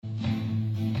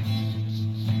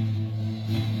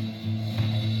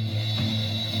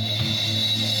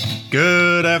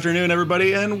Good afternoon,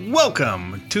 everybody, and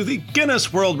welcome to the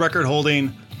Guinness World Record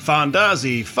holding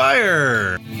Fondazi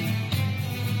Fire.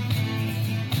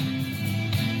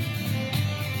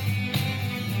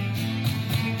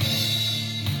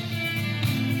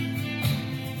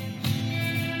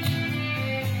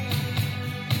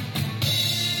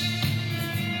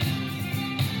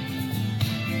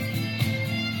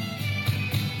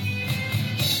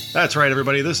 That's right,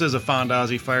 everybody. This is a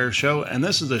Fondazi Fire show, and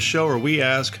this is the show where we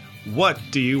ask, what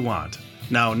do you want?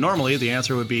 Now, normally the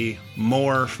answer would be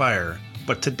more fire,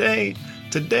 but today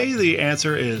the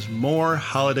answer is more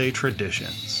holiday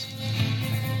traditions.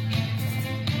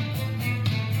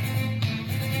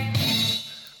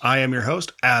 I am your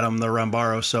host, Adam the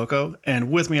Rambaro Soko, and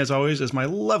with me as always is my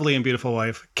lovely and beautiful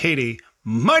wife, Katie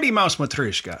Mighty Mouse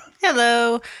Matrishka.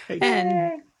 Hello. Hey.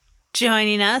 And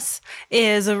joining us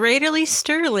is Raiderly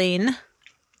Sterling.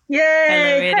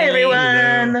 Yay! Hello, Hi,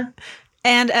 everyone. Hello.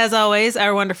 And as always,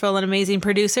 our wonderful and amazing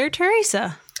producer,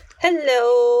 Teresa.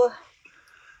 Hello.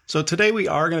 So today we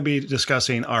are going to be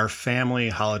discussing our family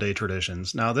holiday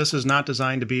traditions. Now, this is not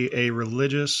designed to be a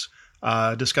religious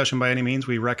discussion by any means.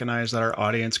 We recognize that our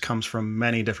audience comes from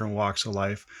many different walks of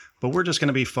life, but we're just going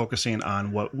to be focusing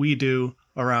on what we do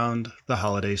around the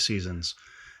holiday seasons.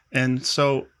 And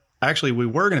so actually, we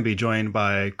were going to be joined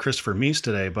by Christopher Meese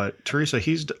today, but Teresa,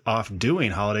 he's off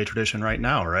doing holiday tradition right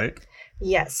now, right?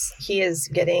 Yes, he is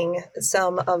getting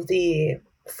some of the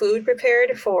food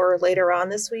prepared for later on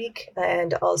this week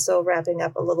and also wrapping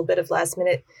up a little bit of last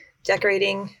minute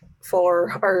decorating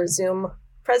for our Zoom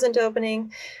present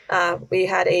opening. We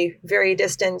had a very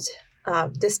distanced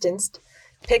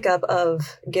pickup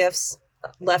of gifts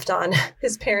left on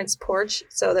his parents' porch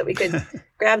so that we could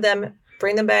grab them,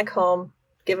 bring them back home,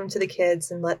 give them to the kids,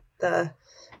 and let the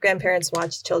grandparents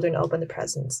watch children open the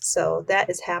presents. So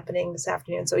that is happening this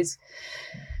afternoon. So he's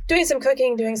doing some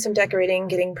cooking, doing some decorating,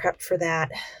 getting prepped for that.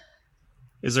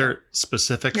 Is there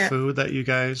specific food that you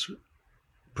guys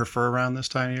prefer around this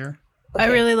time of year? Okay. I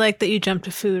really like that you jumped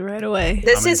to food right away.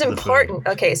 This is important.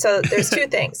 Okay, so there's two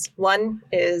things. One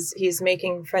is he's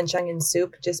making French onion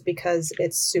soup just because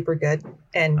it's super good.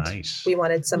 And nice. We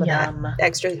wanted some of that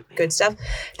extra good stuff.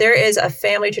 There is a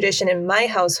family tradition in my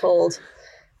household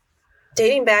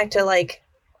dating back to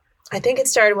I think it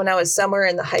started when I was somewhere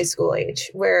in the high school age,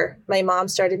 where my mom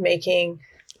started making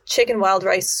chicken wild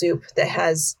rice soup that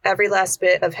has every last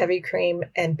bit of heavy cream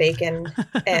and bacon.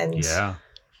 And yeah.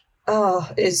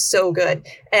 Oh, it is so good.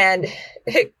 And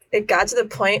it got to the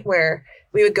point where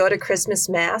we would go to Christmas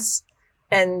Mass.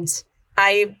 And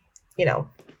I,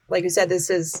 like you said, this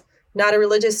is not a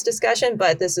religious discussion,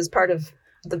 but this is part of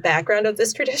the background of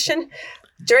this tradition.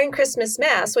 During Christmas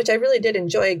Mass, which I really did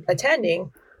enjoy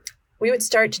attending, we would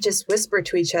start to just whisper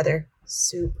to each other,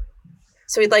 soup.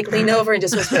 So we'd lean over and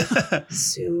just whisper,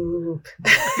 soup.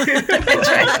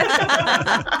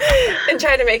 and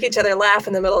try to make each other laugh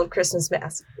in the middle of Christmas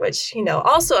Mass, which,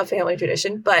 also a family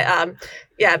tradition. But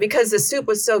because the soup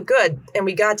was so good and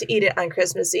we got to eat it on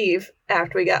Christmas Eve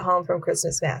after we got home from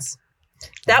Christmas Mass.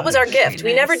 That was our gift.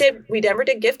 We never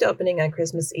did gift opening on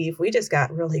Christmas Eve. We just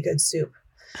got really good soup.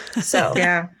 So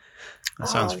yeah. That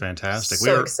sounds fantastic.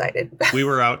 So excited. We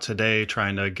were out today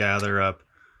trying to gather up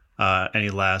any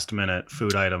last minute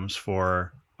food items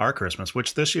for our Christmas,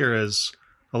 which this year is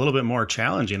a little bit more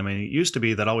challenging. I mean, it used to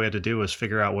be that all we had to do was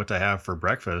figure out what to have for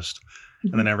breakfast,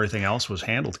 and then everything else was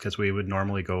handled because we would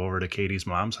normally go over to Katie's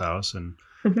mom's house and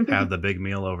have the big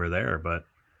meal over there. But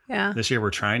this year we're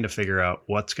trying to figure out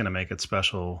what's going to make it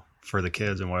special for the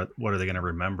kids and what are they going to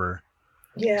remember.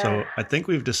 Yeah. So I think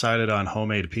we've decided on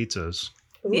homemade pizzas.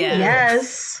 Yeah.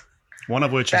 Yes. One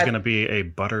of which is going to be a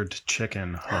buttered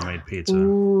chicken homemade pizza.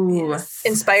 Ooh. Yes.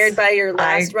 Inspired by your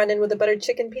last run-in with a buttered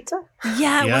chicken pizza?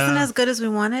 Yeah, it wasn't as good as we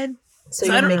wanted. So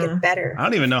you make it better. I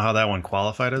don't even know how that one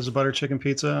qualified as a buttered chicken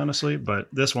pizza, honestly, but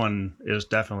this one is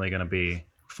definitely going to be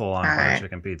full-on buttered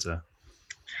chicken pizza.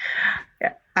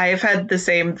 Yeah, I've had the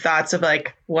same thoughts of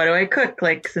what do I cook?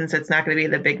 Since it's not going to be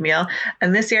the big meal.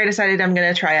 And this year I decided I'm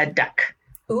going to try a duck.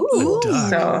 Ooh. Duck.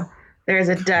 So there's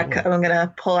a duck I'm going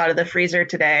to pull out of the freezer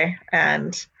today,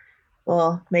 and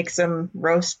we'll make some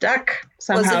roast duck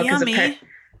somehow.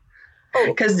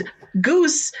 Because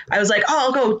goose, I was like,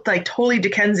 I'll go totally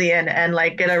Dickensian and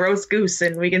get a roast goose,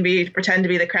 and we can pretend to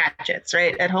be the Cratchits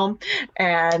right at home.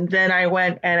 And then I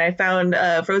went and I found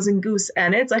a frozen goose,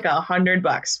 and it's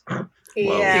 $100 to get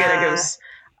a goose.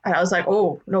 And I was like,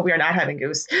 oh no, we are not having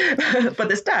goose. But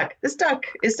this duck is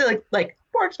still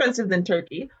more expensive than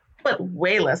turkey, but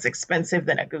way less expensive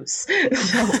than a goose.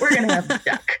 So we're gonna have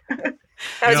duck.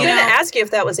 I was going to ask you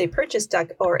if that was a purchased duck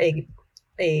or a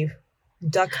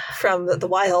duck from the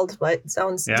wild, but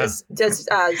sounds. Yeah. Does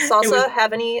Salsa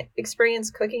have any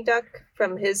experience cooking duck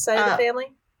from his side of the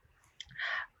family?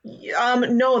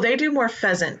 No, they do more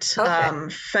pheasant. Okay.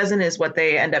 Pheasant is what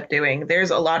they end up doing.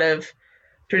 There's a lot of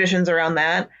traditions around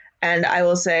that, and I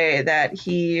will say that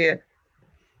he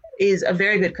is a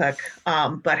very good cook.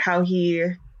 But how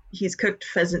he's cooked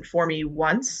pheasant for me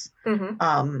once,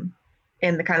 mm-hmm.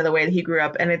 In the kind of the way that he grew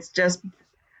up, and it's just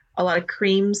a lot of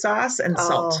cream sauce and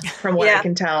salt, from what I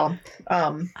can tell,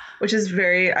 which is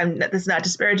very. That's not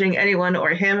disparaging anyone or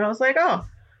him. I was like, oh.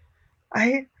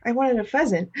 I wanted a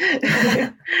pheasant,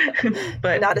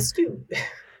 but not a stew,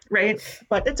 right?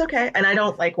 But it's okay, and I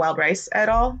don't like wild rice at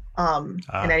all,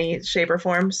 in any shape or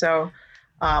form. So,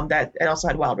 that it also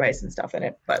had wild rice and stuff in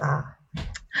it, but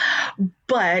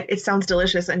it sounds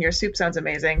delicious, and your soup sounds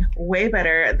amazing. Way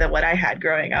better than what I had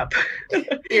growing up.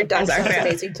 Your duck sounds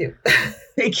amazing too.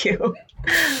 Thank you.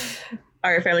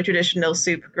 Our family traditional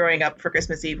soup growing up for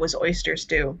Christmas Eve was oyster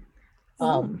stew.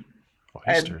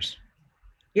 Oysters.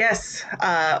 Yes,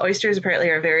 oysters apparently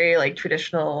are very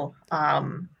traditional,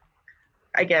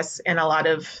 I guess, in a lot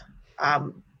of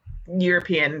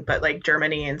European, but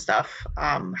Germany and stuff,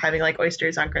 having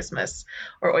oysters on Christmas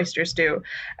or oyster stew.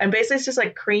 And basically it's just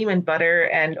cream and butter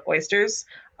and oysters.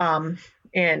 And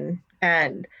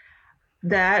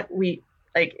that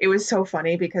it was so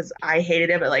funny because I hated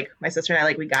it, but my sister and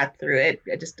I, we got through it.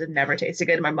 It just never tasted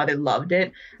good. My mother loved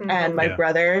it. Mm-hmm. And my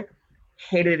brother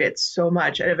hated it so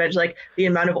much, and eventually the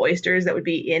amount of oysters that would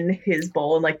be in his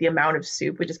bowl and the amount of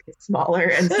soup would just get smaller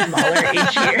and smaller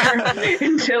each year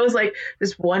until it was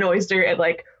just one oyster and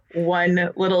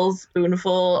one little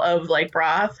spoonful of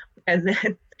broth, and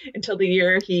then until the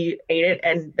year he ate it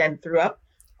and then threw up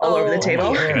all over the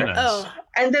table.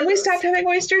 And then we stopped having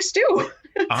oyster stew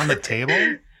on the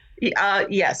table.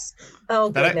 Yes. Oh,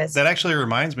 goodness. That actually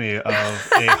reminds me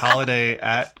of a holiday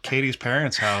at Katie's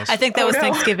parents' house. I think that was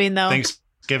Thanksgiving, though.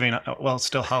 Thanksgiving, well, it's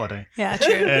still holiday. Yeah,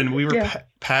 true. And we were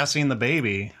passing the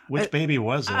baby. Which baby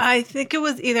was it? I think it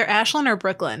was either Ashlyn or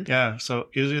Brooklyn. Yeah, so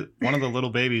it was one of the little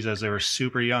babies as they were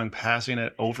super young, passing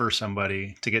it over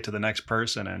somebody to get to the next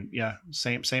person. And yeah,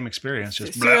 same experience.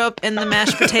 Just threw up in the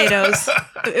mashed potatoes.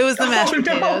 It was the mashed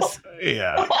potatoes.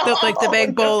 Yeah. The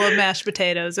big bowl of mashed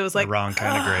potatoes. It was the wrong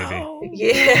kind of gravy.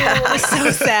 Yeah. It was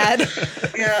so sad.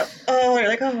 Yeah. Oh,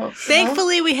 you're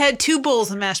Thankfully, we had 2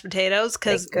 bowls of mashed potatoes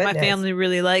because my family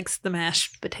really likes the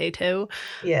mashed potato.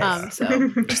 Yes. So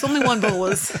just only one bowl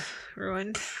was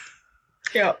ruined.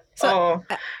 Yeah. So,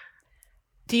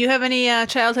 do you have any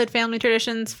childhood family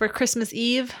traditions for Christmas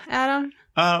Eve, Adam?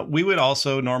 We would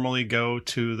also normally go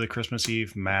to the Christmas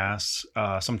Eve Mass.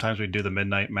 Sometimes we'd do the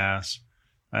midnight Mass.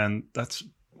 And that's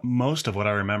most of what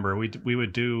I remember. We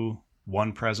would do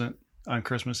one present on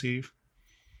Christmas Eve.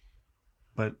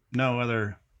 But no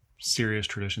other serious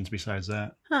traditions besides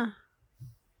that. Huh.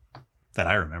 That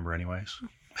I remember anyways.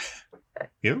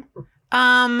 You?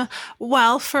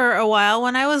 Well, for a while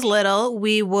when I was little,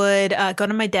 we would go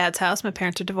to my dad's house. My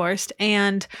parents are divorced,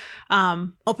 and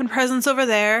open presents over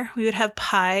there. We would have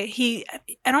pie.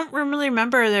 I don't really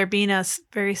remember there being a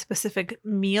very specific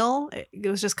meal. It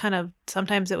was just kind of,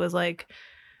 sometimes it was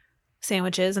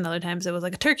sandwiches, and other times it was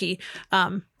a turkey.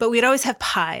 But we'd always have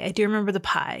pie. I do remember the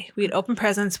pie. We'd open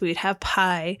presents. We'd have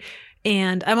pie.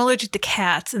 And I'm allergic to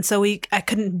cats, and so I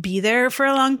couldn't be there for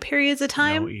long periods of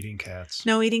time. No eating cats.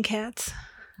 No eating cats.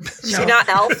 You're not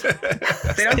Elf.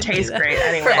 They don't taste great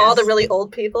anyway. For all the really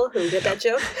old people who get that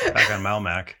joke. Back on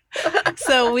Melmac.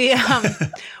 So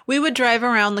we would drive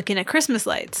around looking at Christmas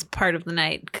lights part of the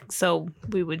night. So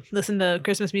we would listen to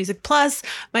Christmas music. Plus,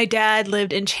 my dad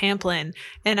lived in Champlin,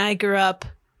 and I grew up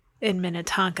in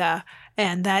Minnetonka,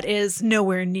 and that is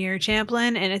nowhere near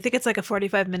Champlin. And I think it's a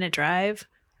 45-minute drive.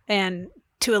 And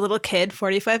to a little kid,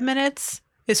 45 minutes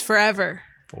is forever.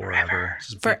 Forever.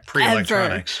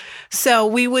 Pre-electronics. So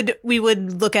we would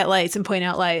look at lights and point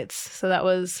out lights. So that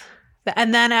was,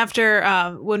 and then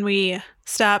after when we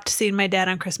stopped seeing my dad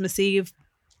on Christmas Eve,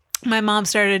 my mom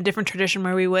started a different tradition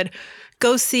where we would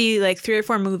go see 3 or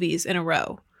 4 movies in a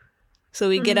row. So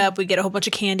we get up, we get a whole bunch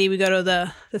of candy, we go to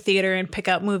the theater and pick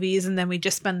out movies, and then we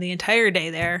just spend the entire day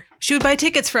there. She would buy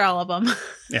tickets for all of them.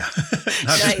 Yeah.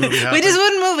 Not just movie hop. We just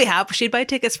wouldn't movie hop. She'd buy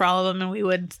tickets for all of them, and we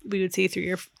would see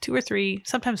 2 or 3,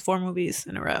 sometimes 4 movies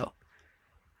in a row.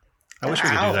 I wish we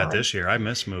could do that this year. I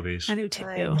miss movies. I do too.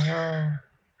 I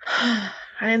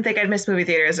didn't think I'd miss movie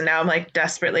theaters, and now I'm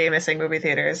desperately missing movie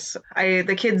theaters.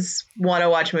 The kids want to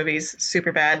watch movies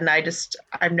super bad, and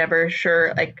I'm never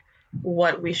sure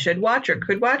what we should watch or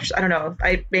could watch. I don't know.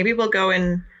 Maybe we'll go in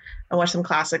and watch some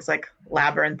classics like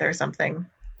Labyrinth or something.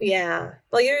 Yeah.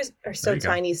 Well, yours are so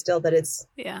tiny still that it's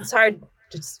hard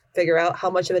just figure out how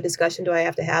much of a discussion do I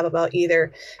have to have about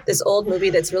either this old movie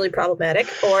that's really problematic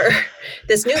or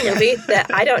this new movie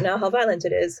that I don't know how violent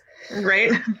it is.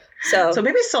 Right. So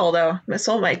maybe Soul, though.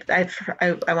 Soul might, I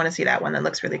want to see that one. That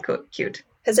looks really cute.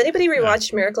 Has anybody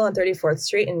rewatched Miracle on 34th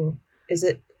Street, and is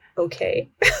it okay?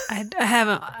 I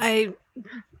haven't.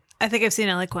 I think I've seen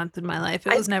it like once in my life.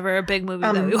 It was never a big movie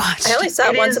that we watched. I only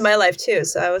saw it once in my life too,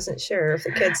 so I wasn't sure if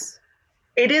the kids.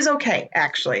 It is okay,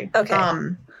 actually.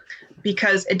 Okay.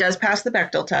 Because it does pass the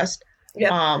Bechdel test.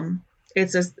 Yeah.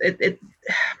 It's just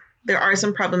there are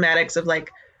some problematics of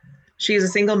like she's a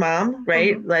single mom,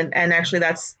 right? Mm-hmm. And actually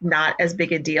that's not as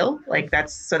big a deal. Like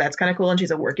that's kind of cool. And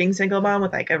she's a working single mom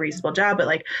with like a reasonable job, but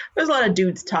like there's a lot of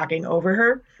dudes talking over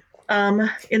her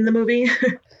in the movie.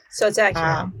 So it's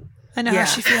accurate. I know how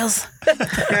she feels.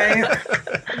 Right?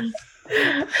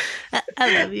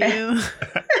 I love you.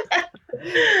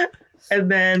 And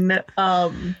then,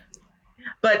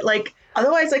 but like,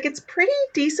 otherwise, like, it's pretty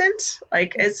decent,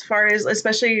 like, as far as,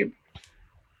 especially,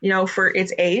 for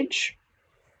its age,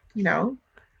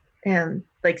 and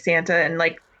like Santa and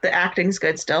like the acting's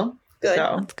good still. Good.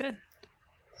 So. That's good.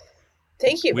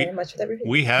 Thank you very much for that review.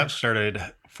 We have started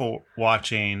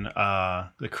watching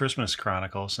the Christmas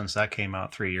Chronicle since that came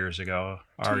out 3 years ago.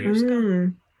 2 years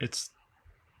ago.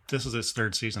 This is its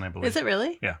third season, I believe. Is it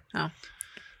really? Yeah.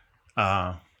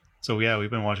 Oh. So yeah, we've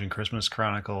been watching Christmas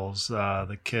Chronicles.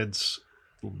 The kids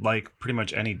like pretty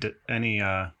much any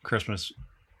Christmas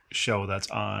show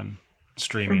that's on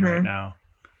streaming right now.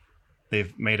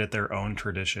 They've made it their own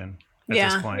tradition at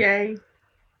this point. Yay.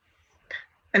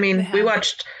 I mean, we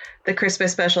watched the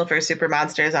Christmas special for Super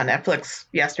Monsters on Netflix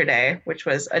yesterday, which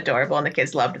was adorable, and the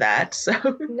kids loved that. So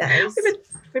nice.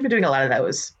 we've been doing a lot of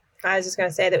those. I was just going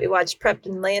to say that we watched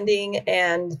Preston Landing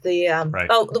and the right.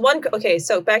 the one. Okay,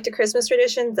 so back to Christmas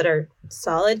traditions that are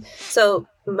solid. So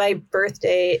my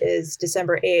birthday is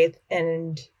December 8th,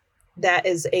 and that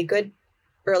is a good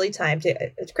early time to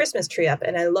a Christmas tree up.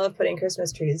 And I love putting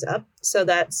Christmas trees up. So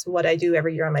that's what I do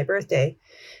every year on my birthday.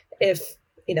 If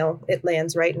it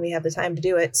lands right and we have the time to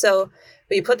do it. So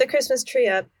we put the Christmas tree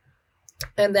up,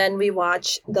 and then we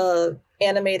watch the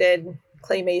animated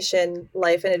claymation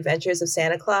Life and Adventures of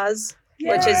Santa Claus,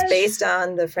 which is based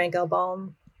on the Frank L.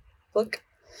 Baum book.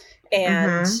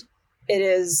 And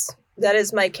that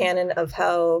is my canon of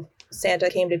how Santa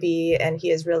came to be. And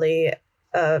he is really,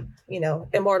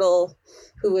 immortal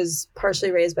who was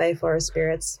partially raised by forest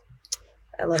spirits.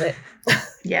 I love it.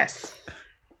 Yes.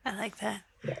 I like that.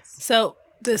 Yes. So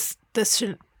this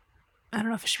should, I don't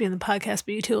know if it should be in the podcast,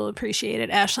 but you two will appreciate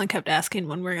it. Ashlyn kept asking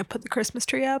when we're going to put the Christmas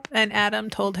tree up, and Adam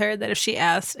told her that if she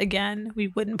asked again, we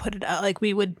wouldn't put it up. Like,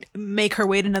 we would make her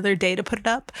wait another day to put it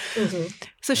up. Mm-hmm.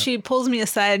 So she pulls me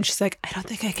aside and she's like, I don't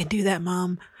think I can do that,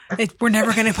 Mom. We're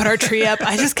never going to put our tree up.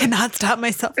 I just cannot stop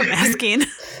myself from asking.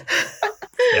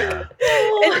 Yeah.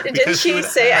 And didn't she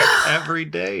say every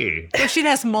day? So she'd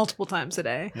ask multiple times a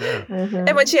day. Yeah. Mm-hmm.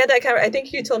 And when she had that I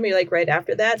think you told me like right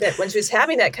after that when she was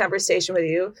having that conversation with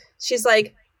you, she's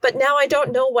like, but now I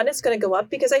don't know when it's going to go up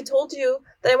because I told you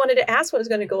that I wanted to ask when it's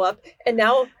going to go up, and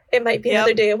now it might be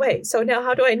another day away. So now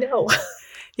how do I know?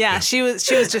 Yeah, she was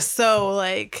just so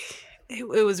like it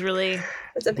was really.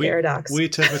 It's a paradox. We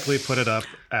typically put it up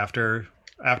after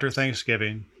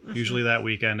Thanksgiving, usually that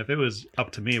weekend. If it was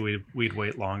up to me, we'd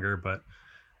wait longer, but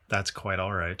that's quite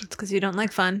all right. It's because you don't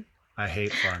like fun. I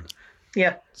hate fun.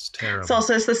 Yep. It's terrible.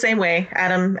 Salsa is the same way.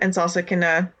 Adam and Salsa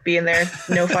can be in their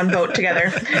no fun boat together.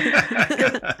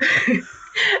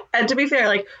 And to be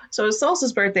fair, so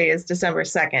Salsa's birthday is December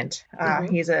 2nd.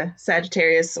 He's a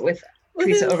Sagittarius with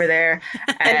Teresa over there.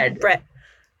 And Brett.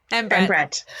 And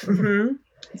Brett. Mm-hmm.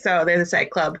 So they're the Sag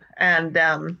Club. And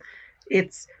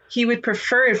he would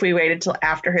prefer if we waited till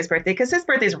after his birthday, because his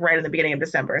birthday is right in the beginning of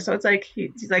December. So it's like,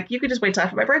 he's like, you could just wait till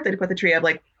after my birthday to put the tree up.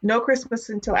 Like, no Christmas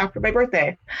until after my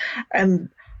birthday. And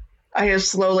I have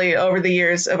slowly over the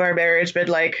years of our marriage been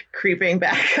like creeping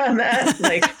back on that.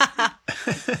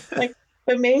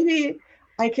 But maybe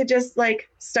I could just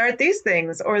start these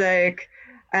things or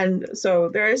and so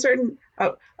there are certain,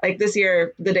 this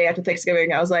year, the day after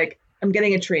Thanksgiving, I was like, I'm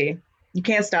getting a tree. You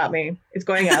can't stop me. It's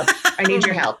going up. I need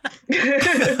your help.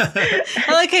 I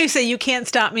like how you say you can't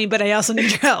stop me, but I also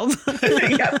need your help.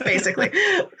 Yeah, basically.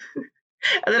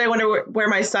 And then I wonder where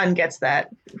my son gets that,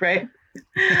 right?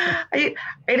 It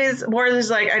is more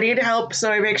just I need help,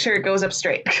 so I make sure it goes up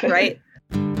straight. Right.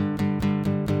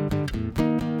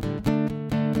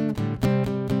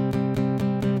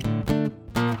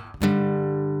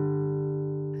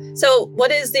 So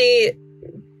what is the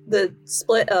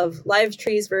split of live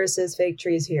trees versus fake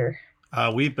trees here?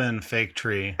 We've been fake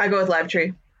tree. I go with live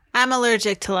tree. I'm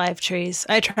allergic to live trees.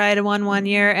 I tried one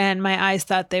year, and my eyes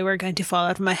thought they were going to fall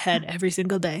out of my head every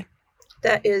single day.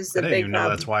 That is the big problem. I didn't even know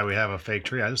that's why we have a fake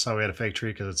tree. I just thought we had a fake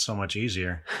tree because it's so much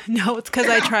easier. No, it's because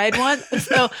I tried one.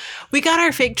 So we got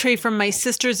our fake tree from my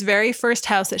sister's very first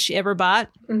house that she ever bought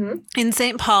in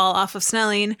St. Paul off of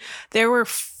Snelling. There were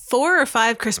 4 or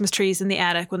 5 Christmas trees in the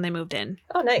attic when they moved in.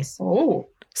 Oh, nice. Oh.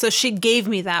 So she gave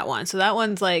me that one. So that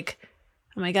one's like,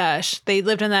 oh my gosh. They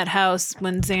lived in that house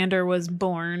when Xander was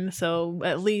born. So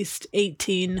at least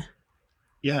 18.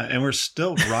 Yeah, and we're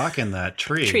still rocking that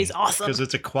tree. Tree's awesome. Because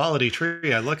it's a quality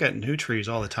tree. I look at new trees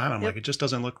all the time. I'm like, it just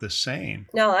doesn't look the same.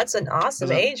 No, that's an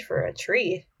awesome age for a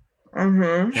tree.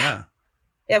 Mm-hmm. Yeah.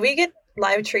 Yeah, we get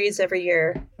live trees every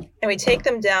year, and we take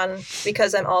them down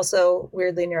because I'm also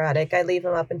weirdly neurotic. I leave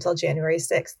them up until January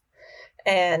 6th,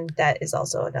 and that is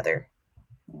also another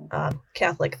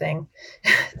Catholic thing.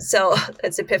 So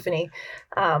it's Epiphany.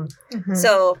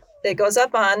 So it goes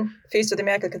up on Feast of the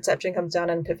Immaculate Conception, comes down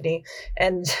on Epiphany,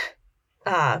 and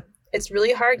it's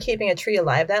really hard keeping a tree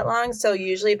alive that long. So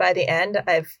usually by the end,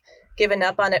 I've given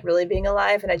up on it really being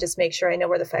alive, and I just make sure I know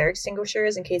where the fire extinguisher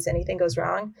is in case anything goes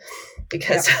wrong,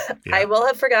 because I will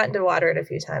have forgotten to water it a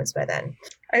few times by then.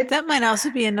 That might also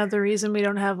be another reason we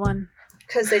don't have one.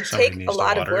 Because they take a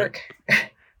lot of work.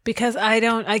 Because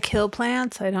I kill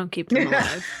plants. I don't keep them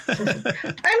alive.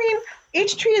 I mean,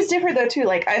 each tree is different though too.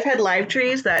 Like I've had live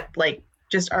trees that like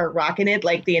just are rocking it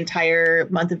like the entire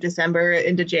month of December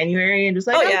into January and just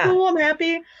like, cool, I'm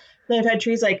happy. Then I've had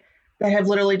trees like that have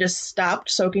literally just stopped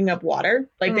soaking up water.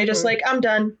 Like they just like, I'm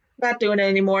done, not doing it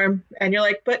anymore. And you're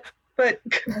like, but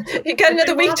you got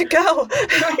another week to go.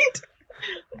 Right?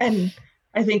 And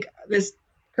I think this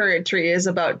current tree is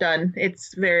about done.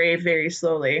 It's very, very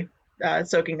slowly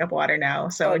soaking up water now.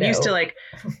 So it used to like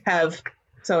have,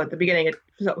 so at the beginning it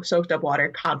soaked up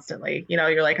water constantly. You know,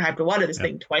 you're like, I have to water this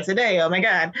thing twice a day. Oh my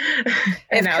God.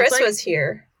 And if Chris was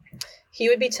here, he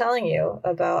would be telling you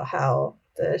about how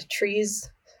the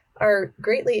trees are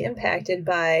greatly impacted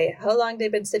by how long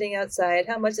they've been sitting outside,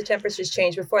 how much the temperatures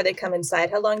change before they come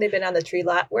inside, how long they've been on the tree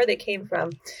lot, where they came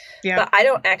from. Yeah. But I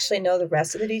don't actually know the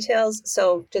rest of the details.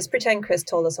 So just pretend Chris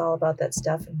told us all about that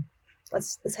stuff. And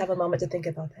let's have a moment to think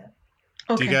about that.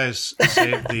 Okay. Do you guys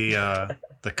save the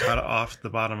cut off the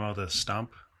bottom of the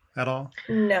stump at all?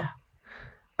 No.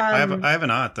 I have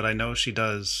an aunt that I know she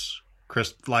does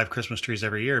live Christmas trees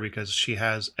every year because she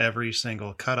has every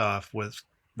single cutoff with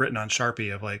written on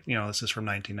Sharpie of like, this is from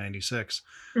 1996.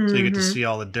 So you get to see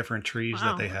all the different trees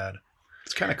that they had.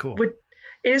 It's kind of cool. It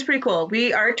is pretty cool.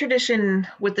 Our tradition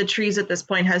with the trees at this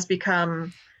point has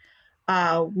become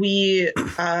we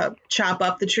chop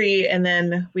up the tree and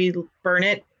then we burn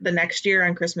it the next year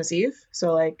on Christmas Eve.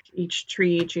 So like each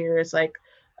tree each year is like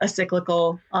a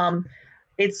cyclical.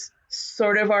 It's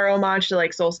sort of our homage to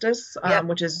like solstice,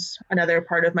 which is another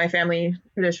part of my family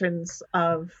traditions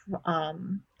of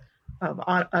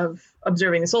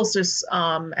observing the solstice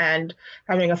and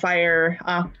having a fire.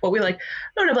 But we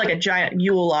don't have like a giant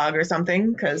Yule log or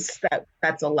something because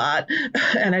that's a lot,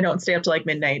 and I don't stay up to like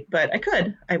midnight. But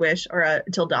I wish, or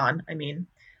until dawn. I mean,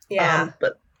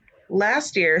 but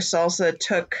last year, Salsa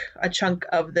took a chunk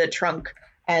of the trunk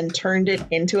and turned it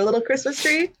into a little Christmas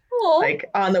tree, like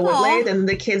on the wood lathe, and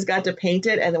the kids got to paint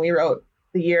it, and then we wrote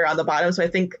the year on the bottom. So I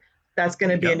think that's going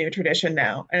to be a new tradition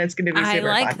now, and it's going to be super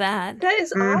I like fun. that. That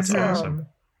is awesome.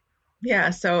 Yeah,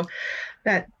 so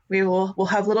that we'll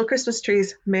have little Christmas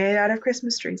trees made out of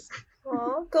Christmas trees.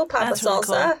 Oh, go Papa Salsa.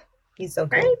 Really cool. He's so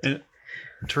great. Right?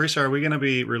 Teresa, are we going to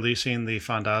be releasing the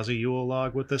Fondazi Yule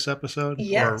log with this episode?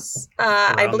 Yes.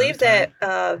 I believe that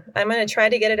I'm going to try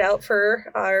to get it out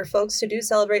for our folks who do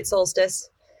celebrate solstice.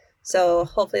 So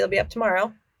hopefully it'll be up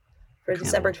tomorrow for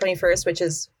December 21st, which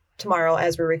is tomorrow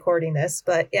as we're recording this.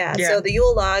 But so the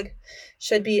Yule log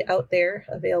should be out there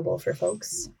available for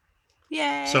folks.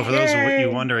 Yay. So for those of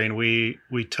you wondering,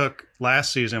 we took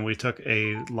last season, we took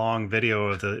a long video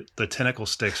of the tentacle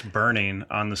sticks burning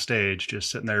on the stage, just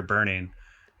sitting there burning.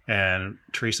 And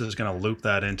Teresa is going to loop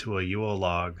that into a Yule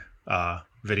log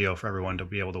video for everyone to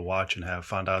be able to watch and have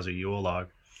Fondazi Yule log.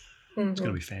 It's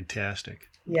going to be fantastic.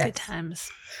 Yes. Good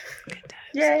times.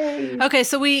 Yay. Okay,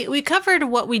 so we covered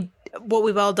what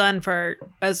we've all done for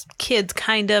as kids,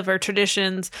 kind of, or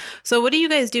traditions. So what do you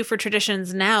guys do for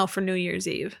traditions now for New Year's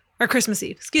Eve? Or Christmas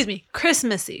Eve. Excuse me.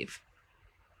 Christmas Eve.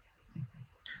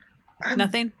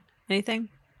 Nothing? Anything?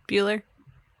 Bueller?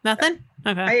 Nothing?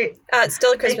 Okay. It's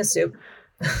still a Christmas soup.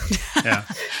 Yeah.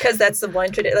 Because that's the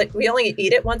one tradition. Like, we only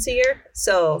eat it once a year,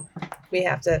 so we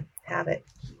have to have it.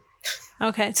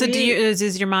 Okay. So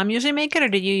does your mom usually make it, or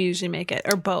do you usually make it,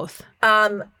 or both?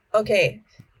 Okay.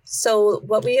 So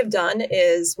what we have done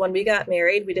is when we got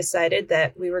married, we decided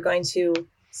that we were going to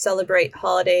celebrate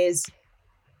holidays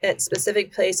at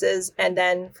specific places. And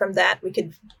then from that, we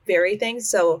could vary things.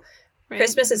 So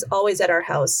Christmas is always at our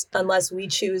house unless we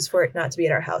choose for it not to be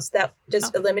at our house. That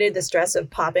just eliminated the stress of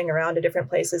popping around to different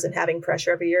places and having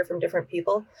pressure every year from different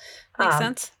people. Makes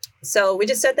sense. So we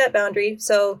just set that boundary.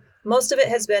 So most of it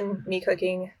has been me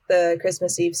cooking the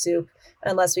Christmas Eve soup,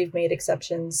 unless we've made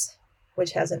exceptions,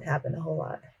 which hasn't happened a whole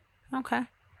lot. Okay.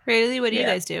 Rayleigh, what do you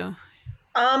guys do?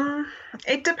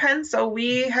 It depends. So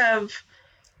we have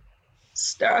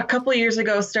a couple of years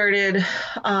ago started,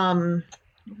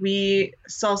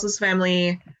 Salsa's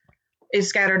family is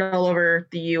scattered all over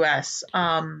the U.S.,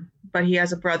 but he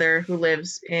has a brother who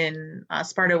lives in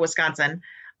Sparta, Wisconsin,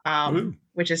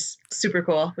 which is super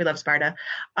cool. We love Sparta.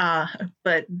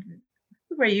 But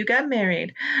where you got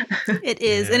married. It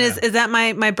is. Yeah. And is that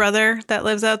my brother that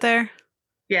lives out there?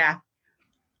 Yeah.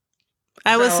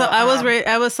 I was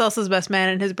Salsa's best man,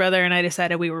 and his brother and I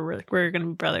decided we were going to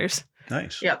be brothers.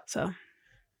 Nice. Yep. So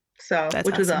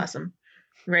which was awesome.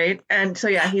 Right. And so,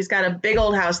 yeah, he's got a big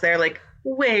old house there, like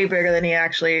way bigger than he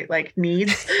actually like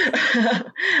needs.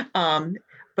 But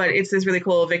it's this really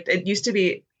cool. It used to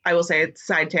be, I will say, it's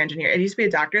side tangent here. It used to be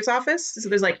a doctor's office. So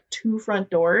there's like 2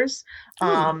 front doors.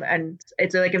 And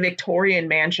it's like a Victorian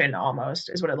mansion almost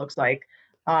is what it looks like.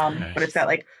 Nice. But it's got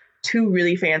like 2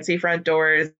 really fancy front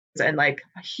doors and like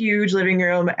a huge living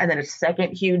room and then a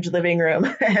second huge living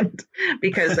room. And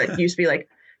because it used to be like,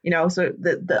 so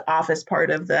the office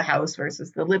part of the house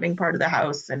versus the living part of the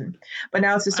house. But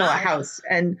now it's just all a house,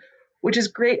 and which is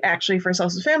great actually for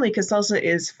Salsa's family because Salsa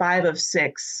is 5 of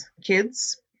 6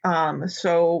 kids.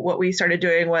 So what we started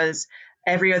doing was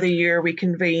every other year we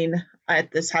convene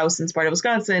at this house in Sparta,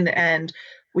 Wisconsin, and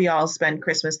we all spend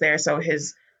Christmas there. So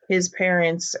his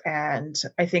parents, and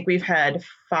I think we've had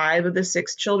 5 of the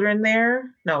 6 children there.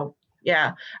 No.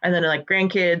 Yeah. And then like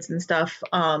grandkids and stuff.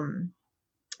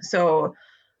 So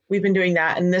we've been doing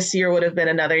that. And this year would have been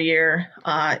another year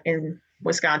in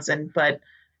Wisconsin, but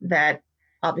that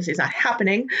obviously is not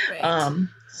happening. Right.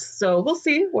 So we'll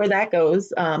see where that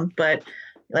goes. But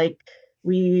like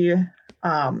I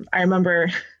remember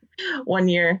one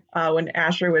year when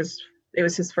Asher it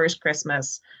was his first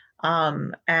Christmas.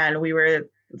 And we were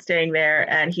staying there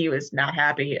and he was not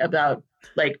happy about,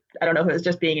 like, I don't know if it was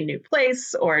just being a new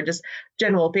place or just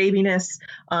general babiness.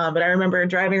 But I remember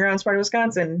driving around Sparta,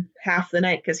 Wisconsin half the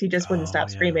night because he just wouldn't stop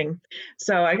screaming.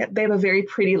 So they have a very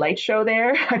pretty light show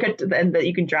there and that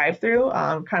you can drive through,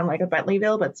 kind of like a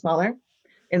Bentleyville, but smaller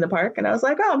in the park. And I was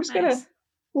like, I'm just going to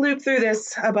loop through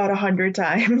this about 100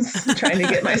 times trying to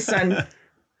get my son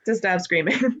to stop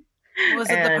screaming. Was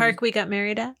it the park we got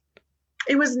married at?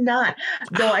 It was not,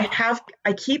 though. I have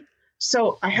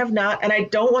not, and I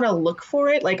don't want to look for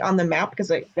it like on the map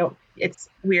because it's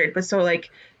weird. But so like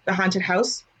the haunted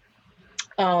house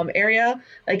area,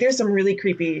 like there's some really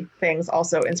creepy things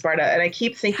also in Sparta, and I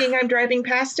keep thinking I'm driving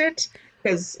past it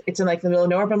because it's in like the middle of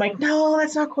nowhere, but I'm like, no,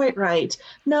 that's not quite right.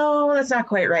 No, that's not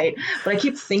quite right. But I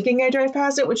keep thinking I drive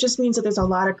past it, which just means that there's a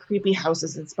lot of creepy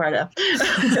houses in Sparta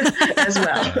as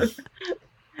well.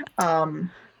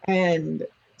 And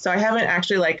so I haven't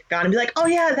actually like gone and be like, oh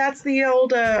yeah, that's the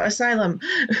old asylum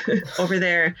over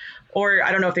there. Or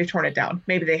I don't know if they've torn it down.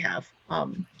 Maybe they have.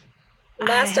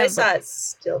 Last I saw it's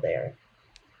still there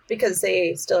because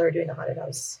they still are doing the haunted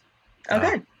house.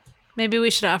 Okay. Maybe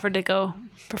we should offer to go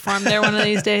perform there one of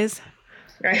these days.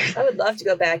 Right. I would love to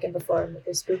go back and perform at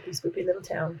this spooky, spooky little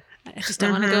town. I just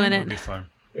don't want to go in it. It'd be fun.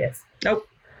 Yes. Nope.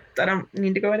 I don't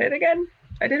need to go in it again.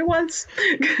 I did it once.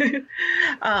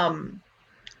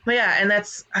 But yeah, and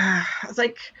that's it's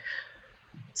like,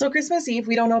 so Christmas Eve,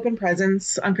 we don't open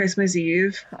presents on Christmas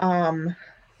Eve. But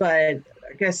I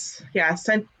guess, yeah,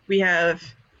 we have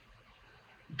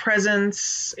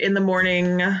presents in the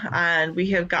morning and we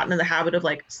have gotten in the habit of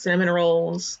like cinnamon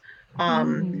rolls.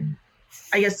 I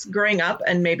guess growing up,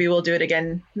 and maybe we'll do it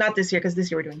again, not this year because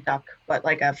this year we're doing duck, but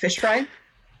like a fish fry.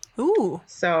 Ooh.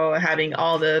 So having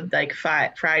all the like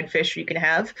fried fish you can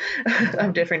have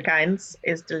of different kinds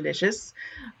is delicious.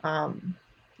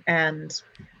 And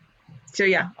so,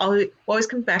 yeah, always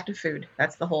come back to food.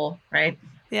 That's the whole, right?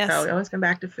 Yes. So we always come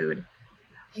back to food.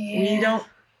 Yeah. We don't,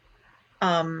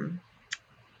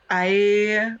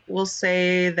 I will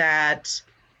say that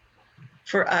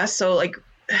for us, so like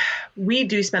we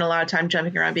do spend a lot of time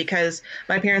jumping around because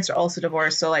my parents are also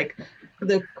divorced. So like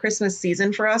the Christmas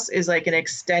season for us is like an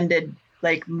extended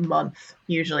like month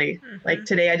usually. Like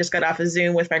today I just got off a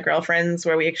Zoom with my girlfriends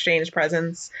where we exchanged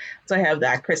presents. So I have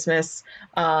that Christmas,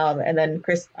 and then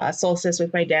solstice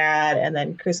with my dad, and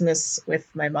then Christmas with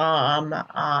my mom,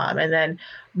 and then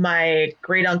my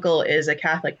great uncle is a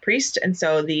Catholic priest, and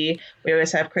so we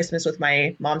always have Christmas with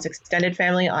my mom's extended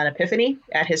family on Epiphany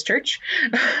at his church.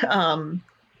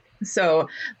 So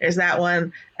there's that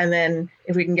one. And then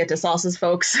if we can get to Salsa's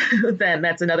folks, then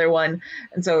that's another one.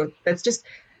 And so that's just,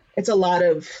 it's a lot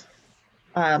of,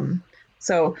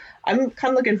 so I'm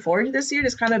kind of looking forward to this year,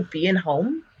 just kind of being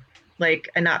home,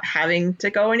 like, and not having to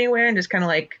go anywhere and just kind of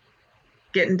like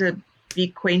getting to be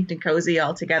quaint and cozy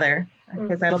all together,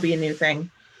 because that'll be a new thing.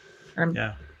 I'm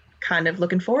kind of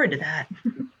looking forward to that.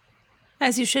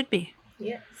 As you should be.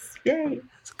 Yes. Yay.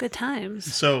 It's good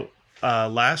times. So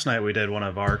last night we did one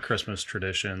of our Christmas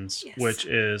traditions, which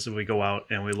is we go out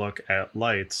and we look at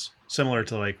lights, similar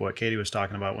to like what Katie was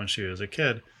talking about when she was a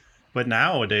kid. But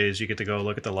nowadays you get to go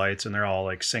look at the lights and they're all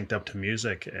like synced up to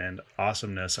music and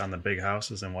awesomeness on the big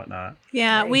houses and whatnot.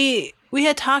 Yeah, nice. We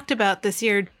had talked about this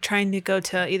year trying to go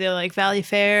to either like Valley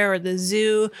Fair or the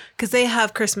zoo, because they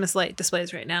have Christmas light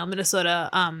displays right now. Minnesota,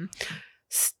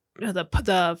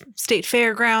 the state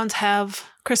fairgrounds have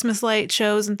Christmas light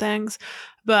shows and things.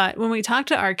 But when we talked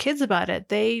to our kids about it,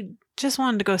 they just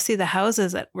wanted to go see the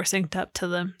houses that were synced up to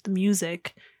the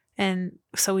music. And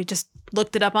so we just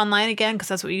looked it up online again, because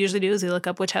that's what we usually do, is we look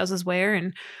up which houses where,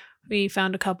 and we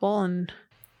found a couple and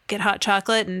get hot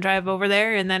chocolate and drive over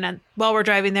there. And then while we're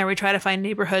driving there, we try to find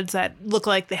neighborhoods that look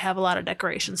like they have a lot of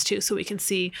decorations too, so we can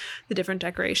see the different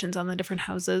decorations on the different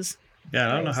houses. Yeah,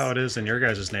 I don't know how it is in your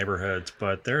guys' neighborhoods,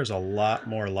 but there's a lot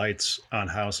more lights on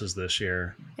houses this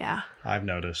year. Yeah. I've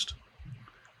noticed.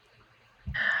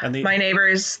 And my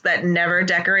neighbors that never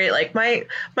decorate, like my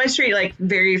street, like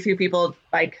very few people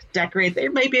like decorate.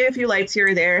 There might be a few lights here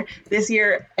or there. This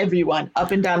year, everyone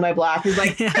up and down my block is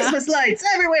like Christmas lights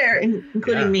everywhere,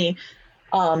 including me.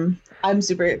 I'm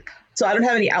super. So I don't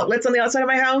have any outlets on the outside of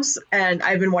my house, and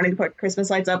I've been wanting to put Christmas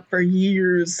lights up for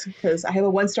years because I have a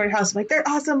one-story house. I'm like, they're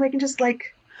awesome. I can just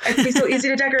like, it'd be so easy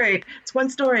to decorate. It's one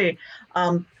story.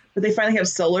 But they finally have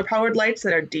solar powered lights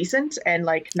that are decent and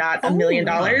like not $1 million.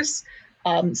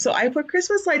 So I put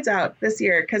Christmas lights out this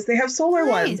year because they have solar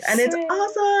ones, and it's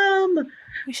awesome.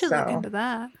 We should look into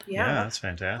that. Yeah, that's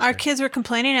fantastic. Our kids were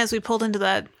complaining as we pulled into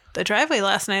the driveway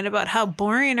last night about how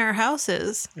boring our house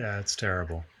is. Yeah, it's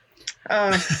terrible.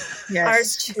 Yes.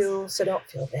 Ours too, so don't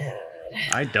feel bad.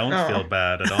 I don't feel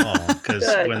bad at all, because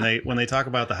when they talk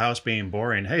about the house being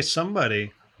boring, hey,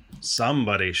 somebody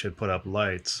should put up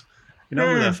lights. You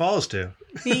know who that falls to?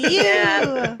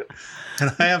 Yeah.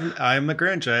 And I'm the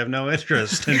Grinch. I have no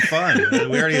interest in fun.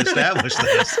 We already established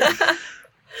this.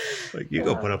 Like, you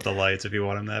go put up the lights if you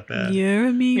want them that bad. You're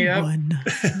a mean one,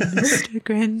 Mr.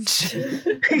 Grinch.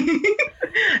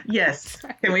 Yes.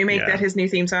 Can we make that his new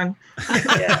theme song?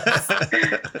 Yes.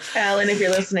 Alan, if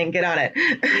you're listening, get on it.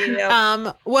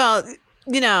 Yeah. Well,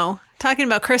 talking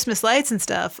about Christmas lights and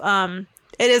stuff,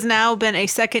 it has now been a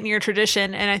second-year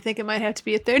tradition, and I think it might have to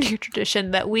be a third-year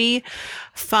tradition, that we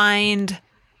find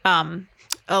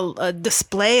a light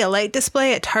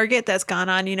display at Target that's gone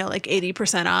on, like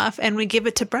 80% off, and we give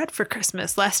it to Brett for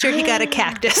Christmas. Last year he got a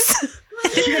cactus. A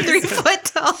 3-foot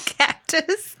tall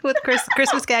cactus with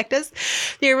Christmas cactus.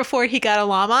 The year before he got a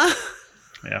llama.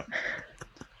 Yeah.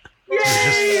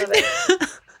 Yay!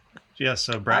 Yeah,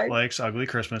 so Brett likes ugly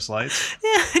Christmas lights.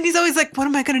 Yeah, and he's always like, what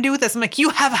am I going to do with this? I'm like, you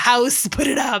have a house, put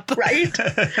it up. Right? You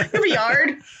have a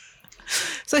yard.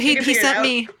 So he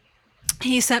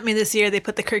sent me this year, they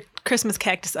put the Christmas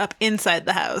cactus up inside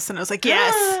the house. And I was like,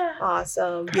 yes.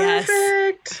 Awesome. Yes.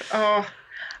 Perfect. Oh,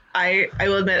 I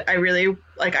will admit, I really,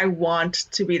 I want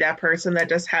to be that person that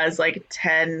just has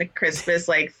 10 Christmas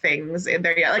things in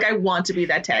there. Yeah, I want to be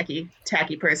that tacky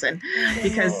person,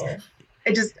 because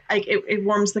it just, it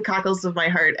warms the cockles of my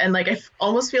heart. And I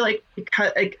almost feel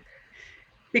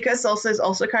because Salsa is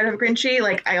also kind of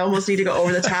Grinchy, I almost need to go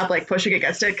over the top, pushing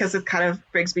against it, because it kind of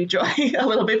brings me joy a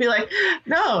little bit. Be like,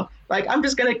 no, I'm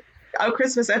just going to out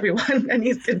Christmas everyone. And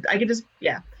I can just,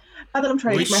 Not that I'm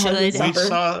trying to make my husband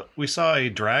suffer. We saw a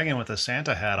dragon with a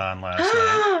Santa hat on last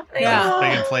night. Yeah.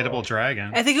 Big inflatable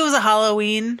dragon. I think it was a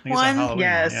Halloween one.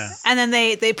 Yes. Yeah. And then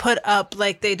they put up,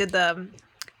 they did the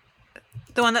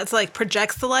one that's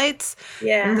projects the lights.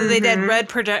 Yeah. And then they did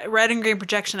red and green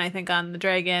projection, I think, on the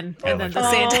dragon, and then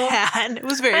the Santa hat. It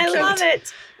was very cute. I love it.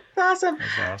 It's awesome.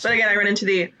 But again, I run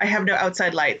into I have no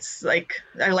outside lights,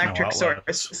 electric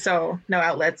source, so no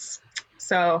outlets.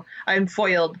 So I'm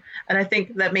foiled. And I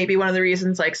think that maybe one of the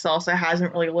reasons Salsa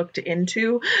hasn't really looked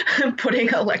into putting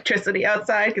electricity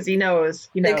outside, because he knows.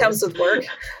 It comes with work.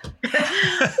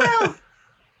 Well,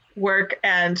 work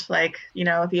and like,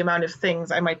 the amount of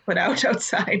things I might put out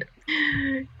outside.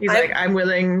 He's like, I'm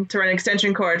willing to run an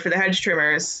extension cord for the hedge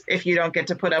trimmers if you don't get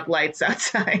to put up lights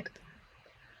outside.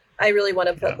 I really want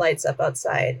to put lights up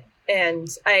outside. And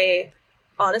I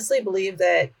honestly believe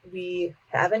that we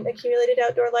haven't accumulated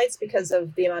outdoor lights because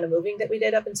of the amount of moving that we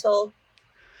did up until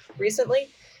recently.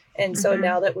 And so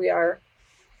now that we are,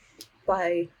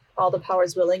 by all the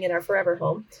powers willing, in our forever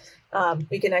home,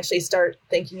 we can actually start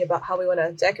thinking about how we want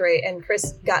to decorate. And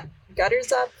Chris got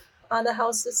gutters up on the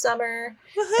house this summer.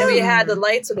 Woo-hoo! And we had the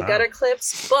lights with the gutter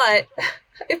clips, but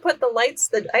I put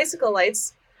the icicle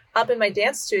lights up in my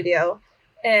dance studio.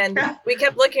 And we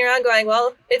kept looking around going,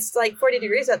 well, it's like 40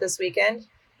 degrees out this weekend.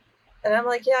 And I'm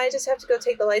like, yeah, I just have to go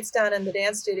take the lights down in the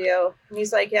dance studio. And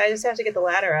he's like, yeah, I just have to get the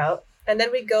ladder out. And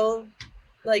then we go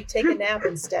like take a nap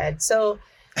instead. So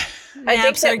I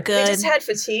think that we just had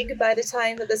fatigue by the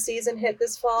time that the season hit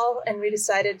this fall. And we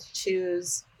decided to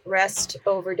choose rest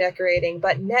over decorating.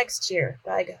 But next year,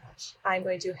 by gosh, I'm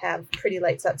going to have pretty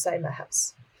lights outside my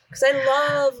house. Because I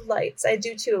love lights. I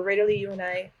do too. Rarely you and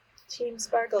I. Team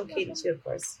Sparkle, Katie too, of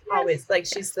course. Yes. Always. Like,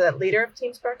 she's the leader of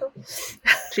Team Sparkle.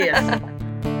 She is.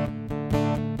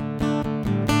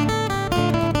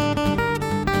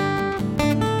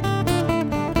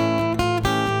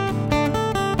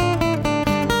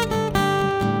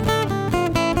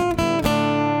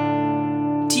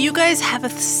 Do you guys have a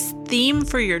theme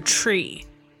for your tree?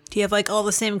 Do you have like all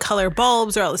the same color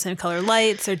bulbs or all the same color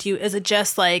lights? Or is it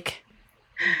just like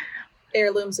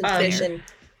heirlooms and fish and...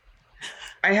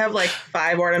 I have like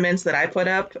 5 ornaments that I put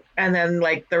up, and then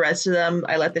like the rest of them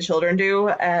I let the children do.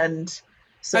 And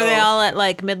so are they all at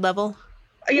like mid-level?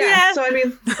 Yeah. So I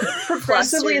mean,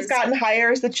 progressively it's gotten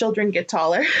higher as the children get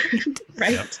taller,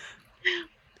 right? Yep.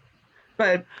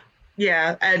 But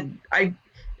yeah, and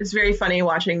it's very funny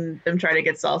watching them try to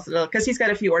get Salsa, because he's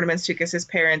got a few ornaments too, because his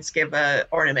parents give a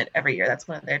ornament every year. That's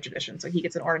one of their traditions. So he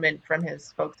gets an ornament from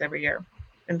his folks every year,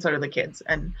 and so do the kids.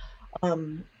 And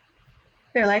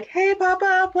they're like, hey,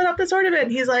 Papa, put up this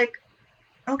ornament. He's like,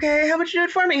 okay, how about you do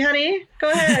it for me, honey? Go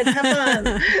ahead, have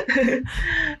fun.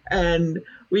 And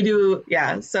we do,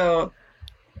 so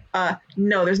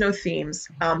no, there's no themes.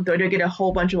 Though I did get a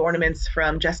whole bunch of ornaments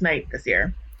from Jess Knight this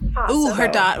year. Awesome. Ooh, her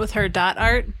dot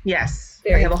art? Yes.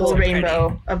 I have a whole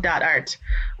rainbow of dot art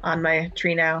on my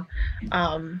tree now. Is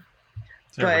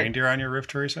there a reindeer on your roof,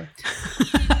 Teresa?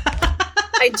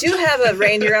 I do have a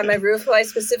reindeer on my roof who I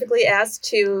specifically asked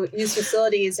to use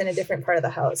facilities in a different part of the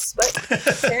house, but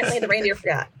apparently the reindeer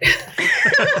forgot.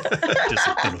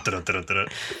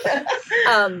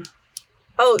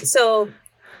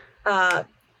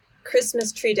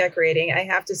 Christmas tree decorating. I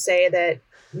have to say that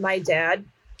my dad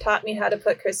taught me how to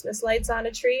put Christmas lights on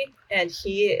a tree, and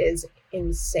he is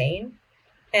insane.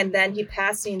 And then he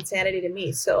passed the insanity to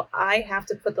me. So I have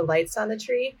to put the lights on the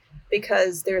tree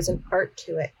because there's an art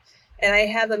to it. And I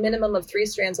have a minimum of 3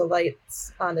 strands of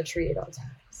lights on the tree at all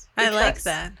times. I like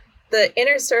that. The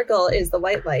inner circle is the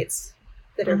white lights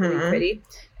that are really pretty.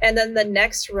 And then the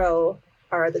next row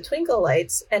are the twinkle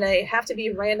lights. And I have to be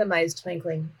randomized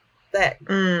twinkling. That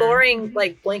boring,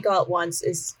 like, blink all at once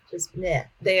is just meh.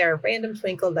 They are random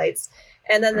twinkle lights.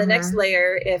 And then the next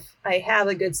layer, if I have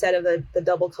a good set of the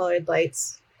double colored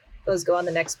lights, those go on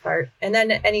the next part. And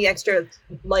then any extra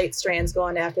light strands go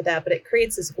on after that. But it